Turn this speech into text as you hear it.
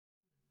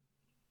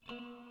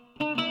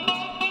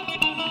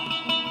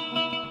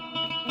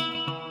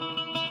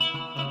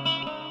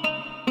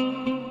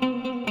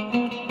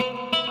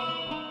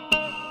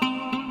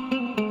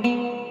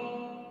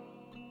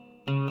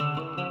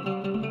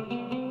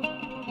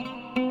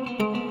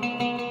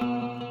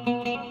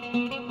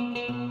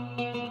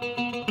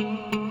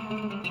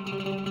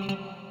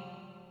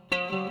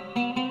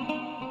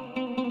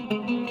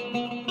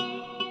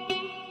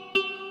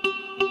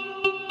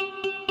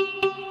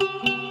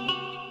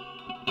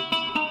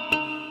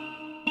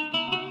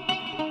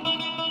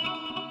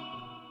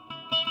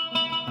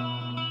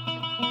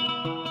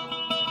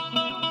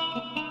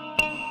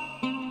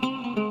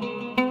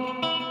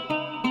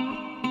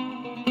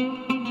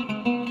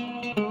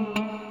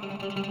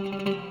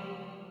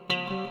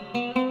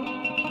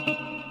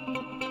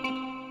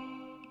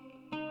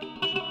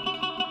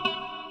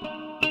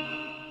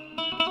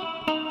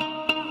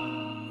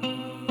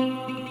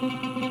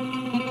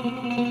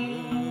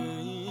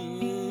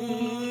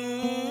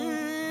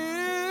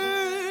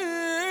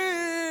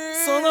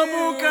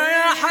صلبوك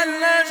يا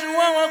حلاج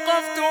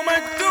ووقفت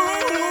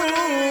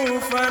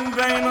مكتوفا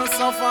بين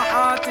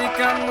صفحاتك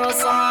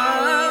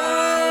النصعاء.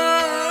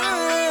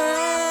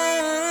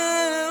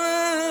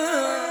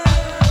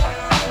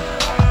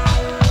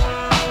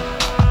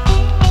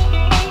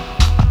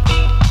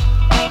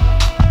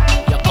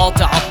 يا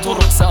قاطع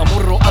الطرق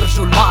سأمر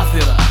أرجو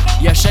المعذرة،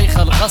 يا شيخ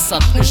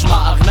الغسق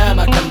اجمع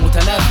أغنامك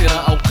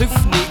المتناثرة،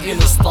 أوقفني إن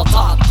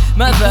استطعت،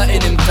 ماذا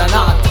إن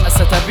امتنعت؟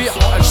 أستبيع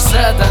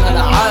أجسادنا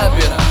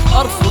العابرة،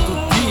 أرفض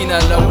الدين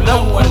لو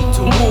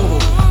لونتموه،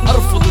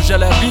 أرفض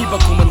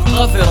جلابيبكم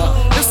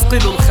القذرة،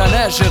 اسقلوا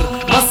الخناجر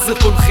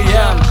مزقوا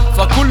الخيام،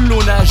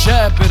 فكلنا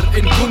جابر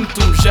إن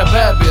كنتم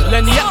جبابرة.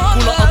 لن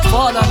يأكل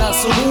أطفالنا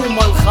سموم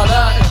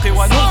الخلائق،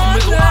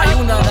 ونغمض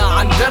أعيننا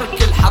عن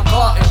درك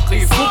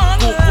الحقائق،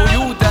 فكوا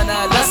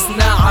قيودنا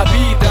لسنا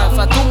عبيدا،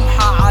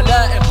 فتمحى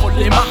علائق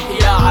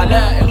لمحيا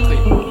علائق.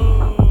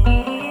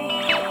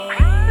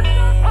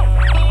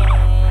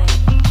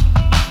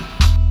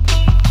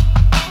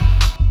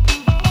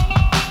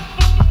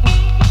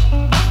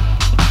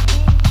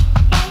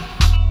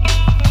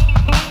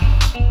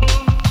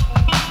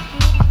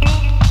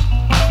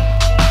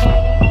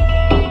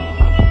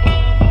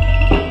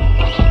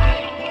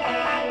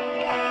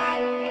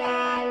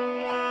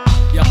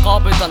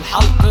 قابض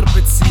الحلق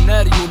اربط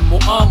سيناريو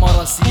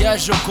المؤامرة،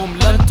 سياجكم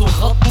لن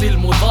تغطي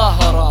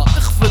المظاهرة،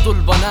 اخفضوا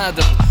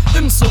البنادق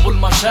انصبوا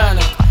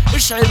المشانق،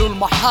 اشعلوا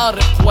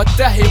المحارق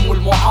واتهموا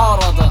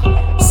المعارضة.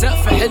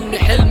 سقف حلمي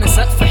حلم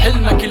سقف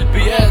حلمك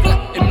البيادة،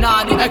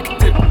 امنعني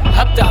اكتب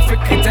هبدع في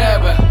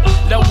الكتابة،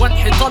 لون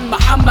حيطان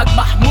محمد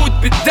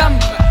محمود بالدم،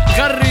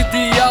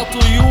 غردي يا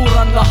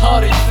طيور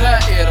النهار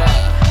الثائرة.